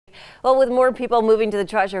Well, with more people moving to the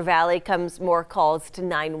Treasure Valley comes more calls to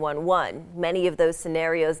 911. Many of those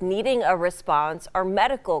scenarios needing a response are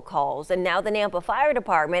medical calls, and now the Nampa Fire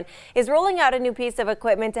Department is rolling out a new piece of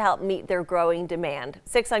equipment to help meet their growing demand.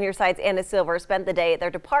 6 on Your Side's Anna Silver spent the day at their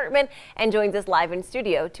department and joins us live in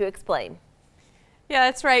studio to explain. Yeah,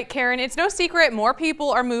 that's right, Karen. It's no secret more people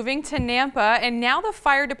are moving to Nampa, and now the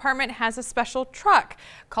fire department has a special truck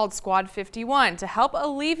called Squad 51 to help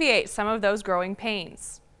alleviate some of those growing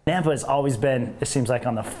pains. Nampa has always been, it seems like,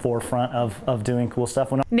 on the forefront of doing cool stuff.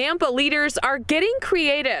 Nampa leaders are getting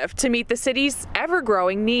creative to meet the city's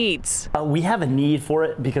ever-growing needs. We have a need for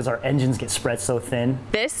it because our engines get spread so thin.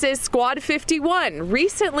 This is Squad 51,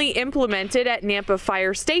 recently implemented at Nampa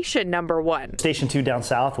Fire Station number 1. Station 2 down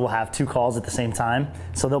south will have 2 calls at the same time,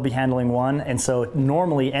 so they'll be handling one. And so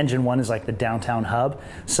normally Engine 1 is like the downtown hub.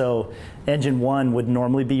 So Engine 1 would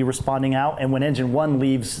normally be responding out, and when Engine 1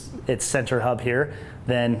 leaves its center hub here,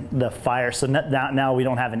 then the fire, so now we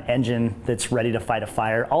don't have an engine that's ready to fight a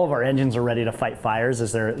fire. All of our engines are ready to fight fires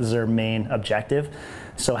as their main objective.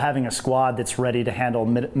 So having a squad that's ready to handle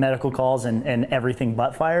medical calls and everything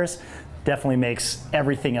but fires definitely makes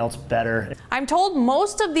everything else better. I'm told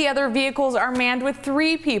most of the other vehicles are manned with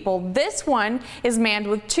 3 people. This one is manned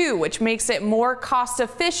with 2, which makes it more cost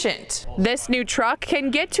efficient. This new truck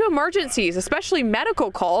can get to emergencies, especially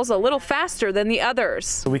medical calls, a little faster than the others.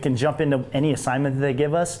 So we can jump into any assignment that they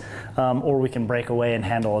give us, or we can break away and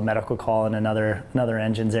handle a medical call in another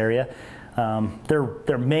engine's area.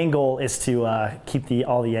 Their main goal is to keep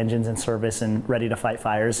all the engines in service and ready to fight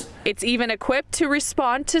fires. It's even equipped to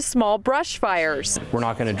respond to small brush fires. We're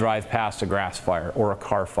not going to drive past a grass fire or a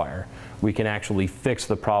car fire. We can actually fix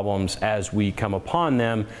the problems as we come upon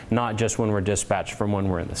them, not just when we're dispatched from when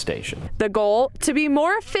we're in the station. The goal, to be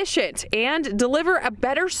more efficient and deliver a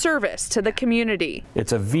better service to the community.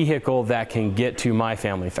 It's a vehicle that can get to my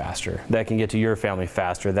family faster, that can get to your family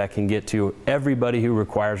faster, that can get to everybody who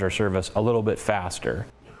requires our service a little bit faster.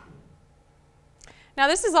 Now,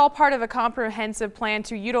 this is all part of a comprehensive plan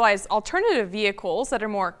to utilize alternative vehicles that are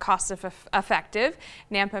more cost-effective.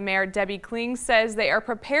 Nampa Mayor Debbie Kling says they are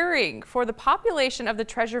preparing for the population of the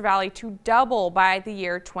Treasure Valley to double by the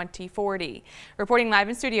year 2040. Reporting live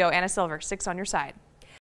in studio, Anna Silver, 6 on Your Side.